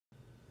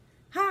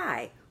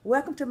Hi,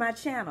 welcome to my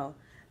channel.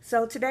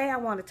 So today I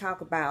want to talk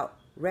about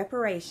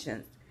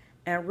reparations.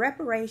 And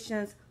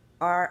reparations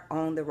are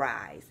on the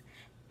rise.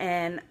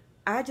 And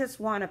I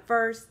just want to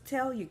first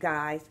tell you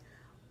guys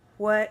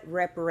what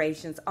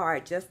reparations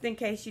are, just in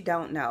case you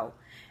don't know.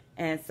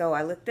 And so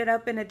I looked it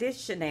up in a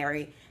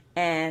dictionary,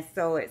 and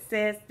so it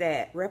says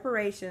that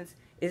reparations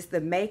is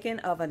the making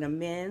of an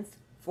amends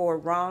for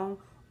wrong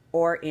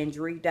or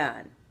injury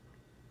done,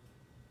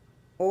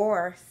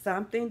 or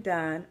something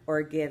done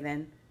or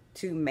given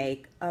to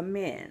make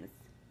amends.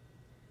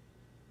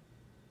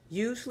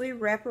 Usually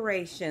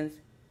reparations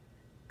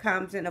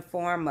comes in a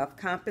form of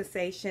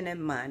compensation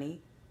in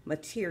money,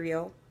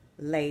 material,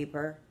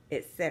 labor,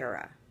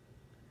 etc.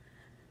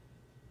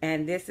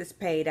 And this is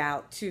paid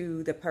out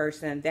to the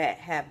person that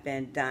have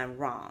been done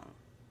wrong.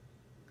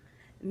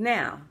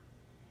 Now,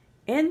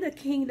 in the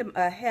kingdom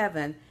of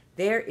heaven,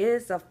 there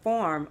is a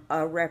form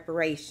of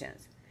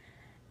reparations.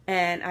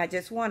 And I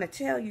just want to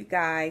tell you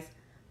guys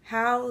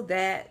how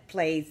that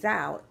plays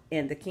out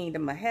in the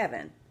kingdom of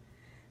heaven.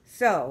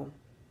 So,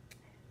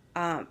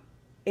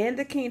 in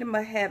the kingdom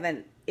of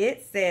heaven,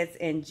 it says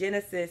in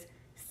Genesis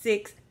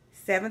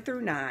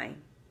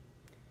 6:7-9,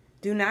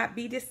 "Do not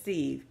be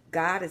deceived,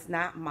 God is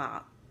not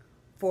mocked.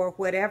 For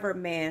whatever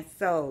man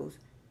sows,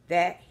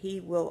 that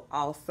he will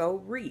also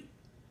reap.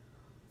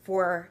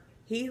 For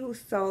he who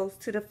sows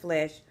to the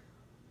flesh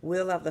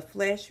will of the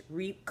flesh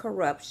reap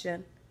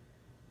corruption,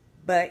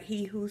 but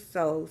he who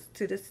sows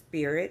to the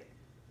Spirit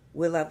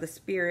will of the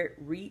Spirit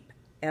reap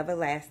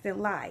everlasting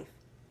life.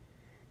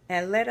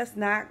 And let us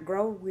not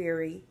grow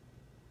weary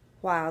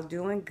while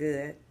doing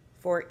good,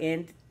 for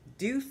in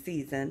due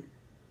season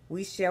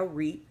we shall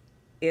reap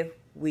if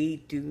we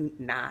do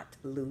not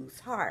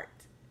lose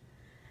heart."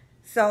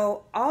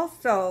 So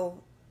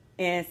also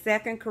in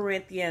 2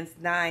 Corinthians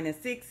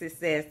 9:6 it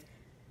says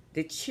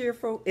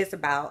it's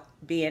about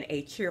being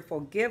a cheerful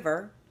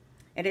giver.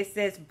 And it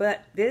says,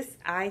 "But this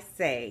I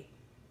say,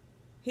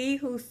 he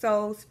who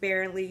sows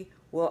sparingly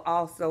will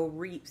also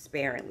reap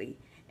sparingly,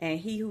 and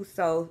he who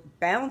sows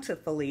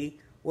bountifully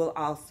will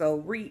also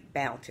reap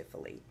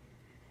bountifully."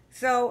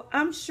 So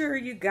I'm sure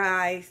you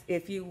guys,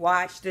 if you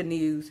watch the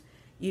news,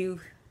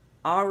 you've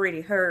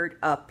already heard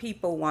of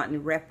people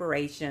wanting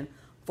reparation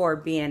for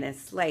being in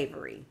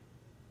slavery.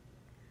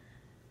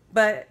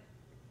 But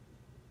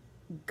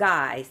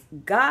guys,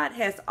 God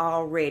has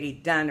already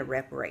done the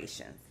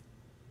reparations.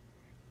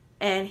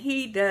 And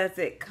he does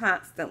it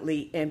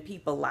constantly in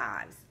people's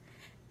lives.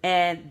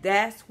 And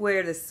that's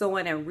where the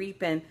sowing and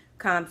reaping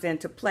comes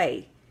into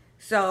play.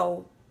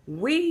 So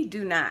we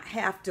do not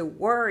have to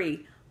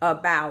worry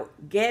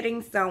about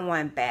getting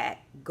someone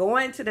back,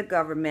 going to the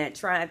government,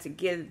 trying to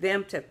get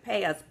them to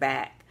pay us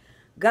back.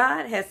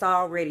 God has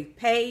already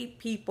paid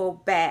people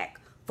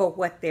back for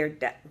what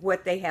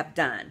they have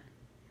done.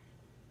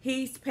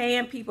 He's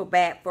paying people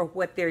back for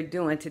what they're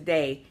doing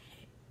today.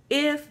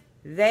 If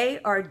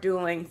they are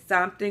doing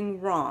something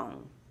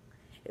wrong,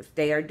 if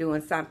they are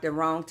doing something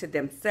wrong to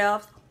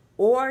themselves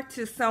or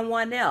to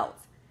someone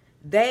else,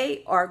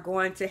 they are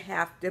going to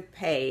have to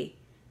pay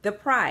the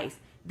price.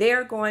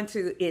 They're going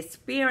to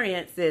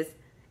experience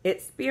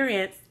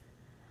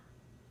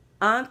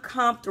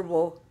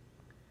uncomfortable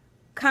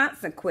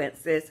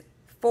consequences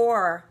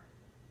for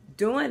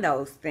doing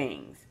those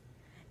things.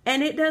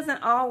 And it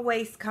doesn't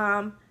always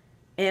come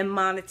in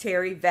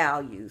monetary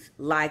values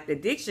like the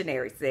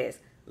dictionary says,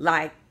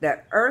 like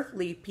the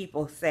earthly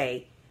people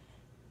say.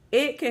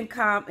 It can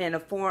come in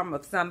a form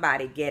of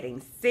somebody getting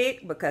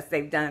sick because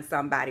they've done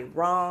somebody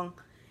wrong.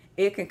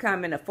 It can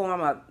come in a form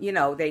of,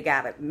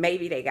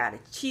 maybe they got a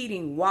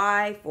cheating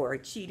wife or a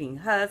cheating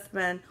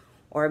husband,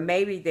 or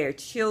maybe their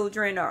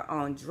children are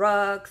on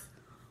drugs,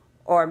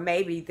 or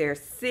maybe they're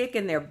sick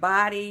in their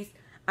bodies.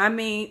 I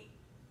mean,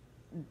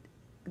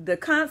 the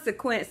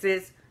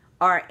consequences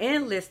are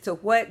endless to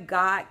what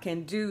God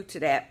can do to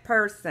that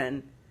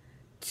person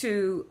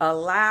to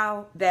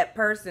allow that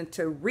person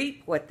to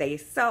reap what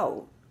they've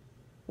sown.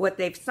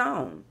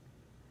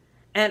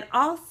 And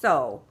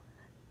also,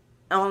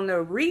 on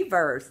the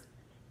reverse,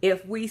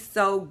 if we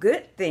sow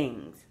good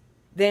things,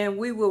 then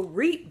we will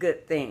reap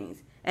good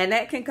things. And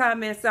that can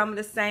come in some of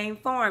the same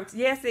forms.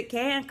 Yes, it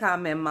can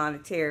come in in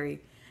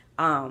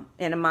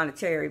a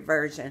monetary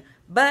version,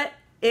 but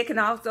it can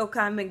also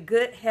come in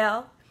good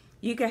health.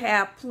 You can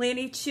have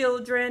plenty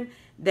children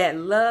that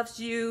loves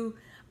you.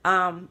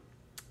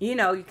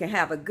 You can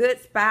have a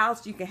good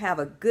spouse. You can have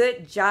a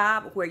good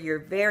job where you're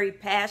very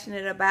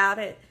passionate about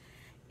it.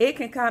 It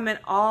can come in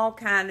all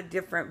kind of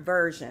different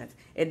versions.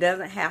 It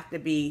doesn't have to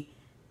be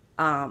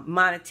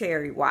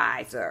monetary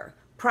wise or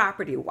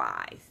property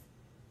wise.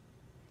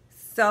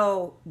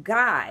 So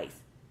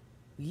guys,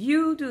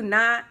 you do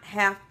not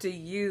have to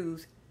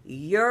use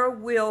your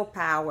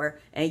willpower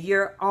and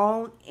your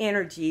own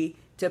energy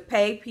to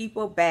pay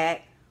people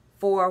back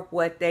for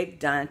what they've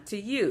done to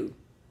you.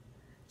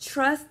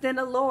 Trust in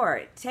the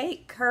Lord.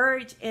 Take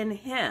courage in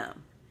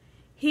Him.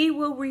 He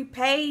will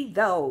repay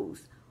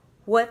those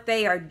what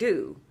they are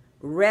due,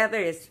 whether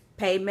it's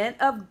payment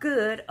of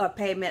good or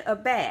payment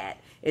of bad.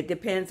 It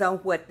depends on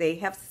what they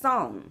have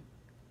sown.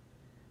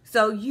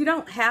 So you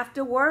don't have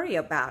to worry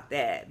about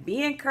that.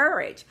 Be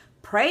encouraged.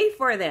 Pray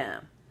for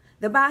them.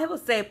 The Bible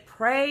said,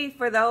 pray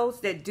for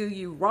those that do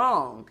you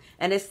wrong.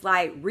 And it's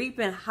like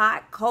reaping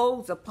hot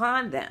coals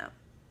upon them.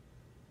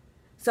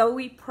 So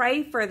we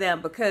pray for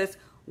them because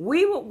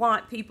we would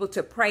want people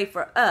to pray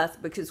for us,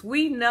 because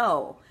we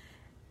know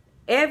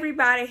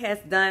everybody has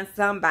done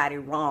somebody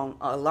wrong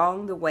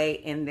along the way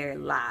in their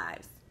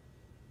lives.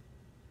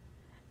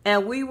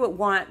 And we would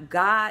want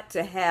God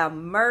to have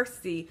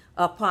mercy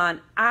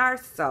upon our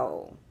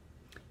soul.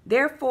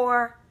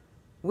 Therefore,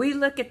 we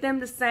look at them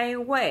the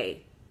same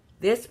way.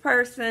 This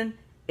person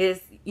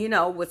is,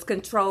 was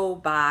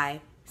controlled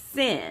by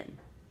sin.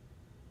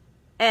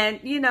 And,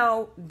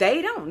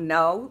 they don't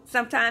know.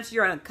 Sometimes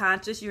you're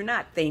unconscious. You're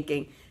not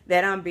thinking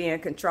that I'm being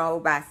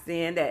controlled by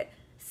sin, that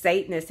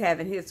Satan is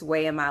having his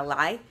way in my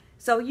life.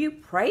 So you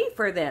pray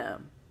for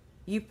them.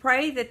 You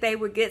pray that they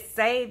will get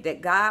saved,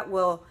 that God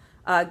will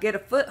get a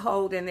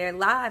foothold in their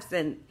lives,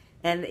 and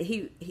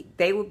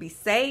they will be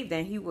saved,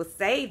 and he will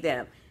save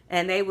them,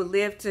 and they will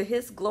live to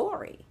his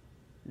glory.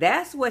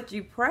 That's what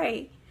you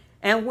pray.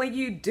 And when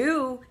you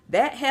do,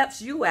 that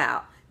helps you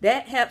out.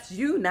 That helps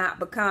you not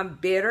become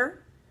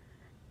bitter,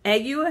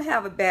 and you will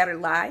have a better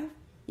life.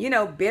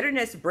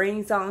 Bitterness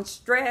brings on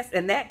stress,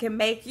 and that can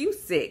make you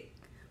sick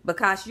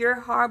because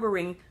you're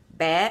harboring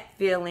bad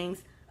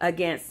feelings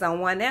against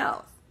someone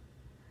else.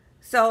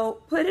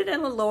 So put it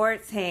in the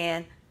Lord's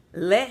hand.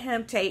 Let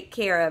him take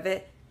care of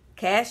it.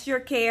 Cast your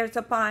cares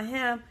upon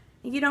him,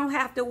 and you don't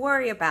have to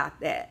worry about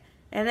that.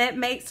 And that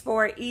makes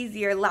for an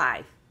easier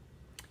life.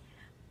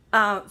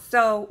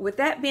 So with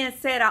that being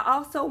said, I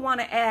also want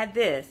to add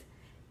this.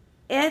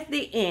 At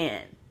the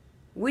end,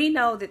 we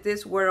know that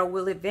this world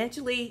will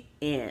eventually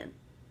end.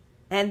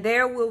 And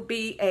there will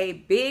be a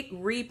big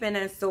reaping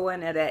and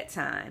sowing at that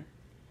time.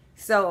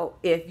 So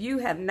if you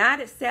have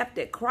not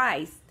accepted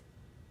Christ,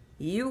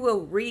 you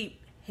will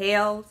reap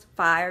hell's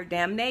fire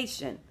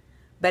damnation.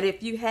 But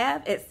if you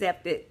have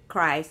accepted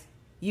Christ,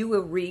 you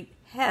will reap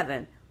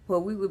heaven, where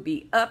we will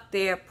be up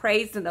there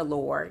praising the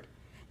Lord.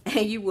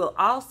 And you will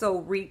also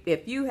reap,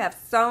 if you have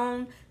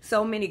sown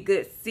so many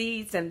good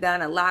seeds and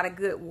done a lot of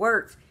good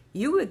works,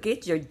 you will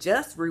get your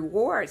just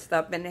rewards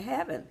up in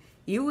heaven.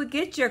 You will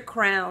get your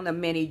crown of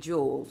many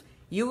jewels.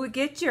 You will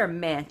get your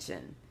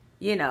mansion,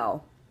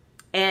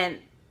 And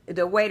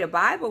the way the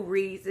Bible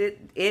reads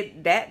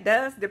it, that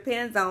does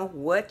depends on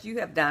what you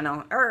have done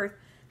on earth,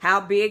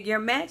 how big your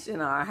mansion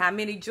are, how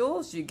many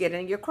jewels you get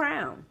in your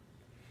crown.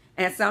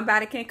 And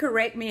somebody can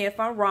correct me if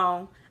I'm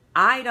wrong.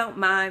 I don't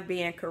mind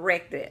being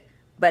corrected,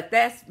 but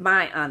that's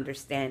my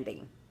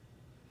understanding.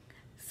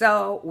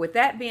 So with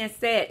that being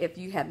said, if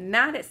you have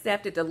not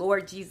accepted the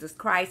Lord Jesus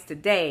Christ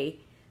today,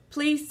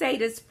 please say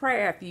this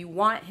prayer if you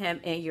want him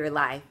in your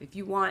life, if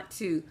you want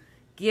to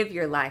give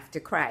your life to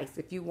Christ,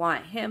 if you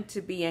want him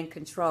to be in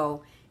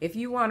control, if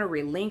you want to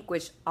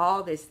relinquish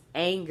all this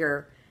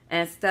anger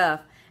and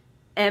stuff.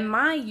 And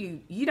mind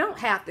you, you don't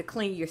have to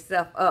clean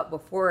yourself up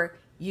before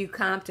you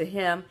come to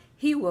him.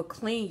 He will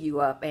clean you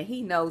up, and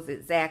he knows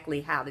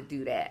exactly how to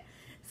do that.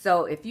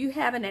 So if you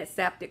haven't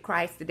accepted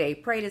Christ today,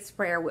 pray this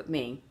prayer with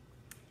me.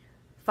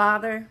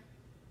 Father,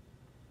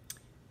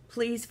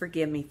 please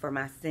forgive me for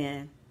my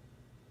sin.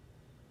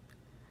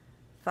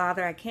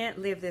 Father, I can't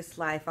live this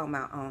life on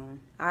my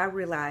own. I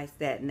realize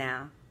that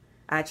now.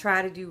 I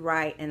try to do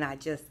right, and I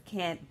just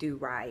can't do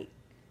right.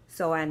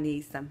 So I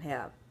need some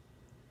help.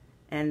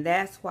 And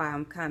that's why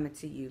I'm coming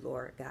to you,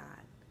 Lord God.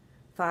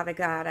 Father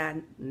God,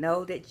 I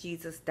know that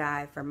Jesus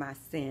died for my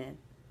sin.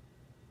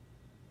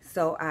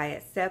 So I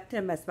accept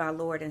him as my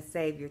Lord and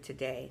Savior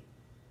today.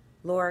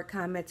 Lord,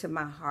 come into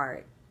my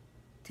heart.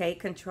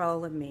 Take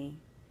control of me.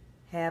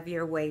 Have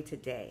your way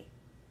today.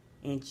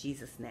 In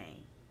Jesus'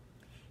 name.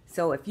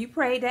 So if you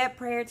prayed that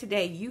prayer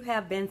today, you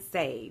have been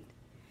saved.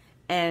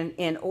 And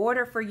in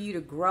order for you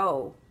to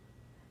grow,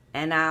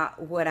 and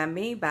what I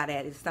mean by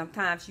that is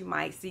sometimes you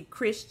might see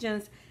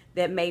Christians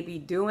that may be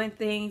doing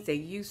things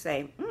and you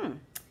say,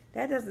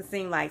 that doesn't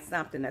seem like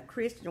something a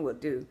Christian would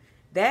do.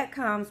 That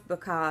comes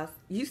because,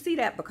 you see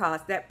that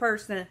because that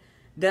person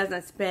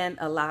doesn't spend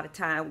a lot of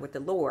time with the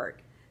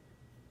Lord.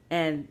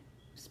 And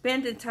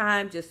spending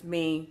time just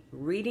means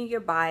reading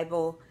your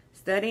Bible,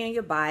 studying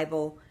your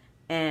Bible,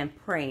 and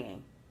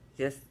praying.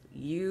 Just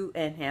you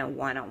and him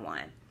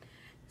one-on-one.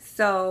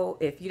 So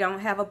if you don't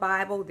have a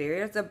Bible,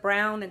 there is a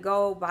brown and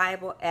gold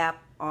Bible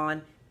app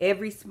on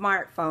every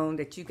smartphone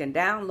that you can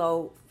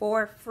download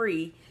for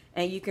free,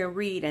 and you can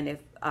read. And if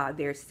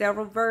there's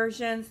several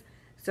versions,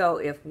 so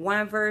if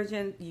one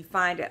version you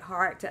find it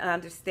hard to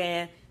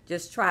understand,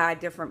 just try a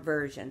different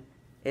version.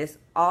 It's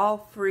all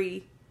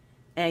free,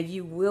 and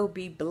you will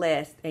be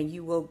blessed, and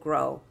you will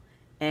grow,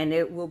 and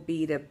it will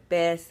be the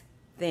best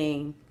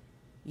thing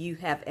you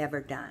have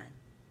ever done.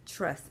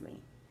 Trust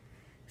me.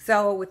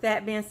 So with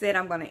that being said,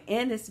 I'm going to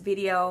end this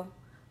video.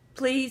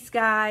 Please,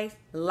 guys,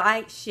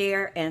 like,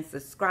 share, and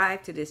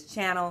subscribe to this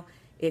channel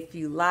if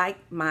you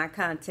like my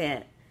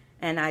content.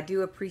 And I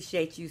do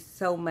appreciate you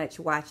so much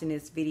watching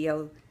this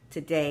video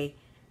today.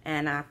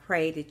 And I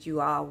pray that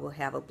you all will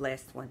have a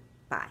blessed one.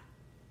 Bye.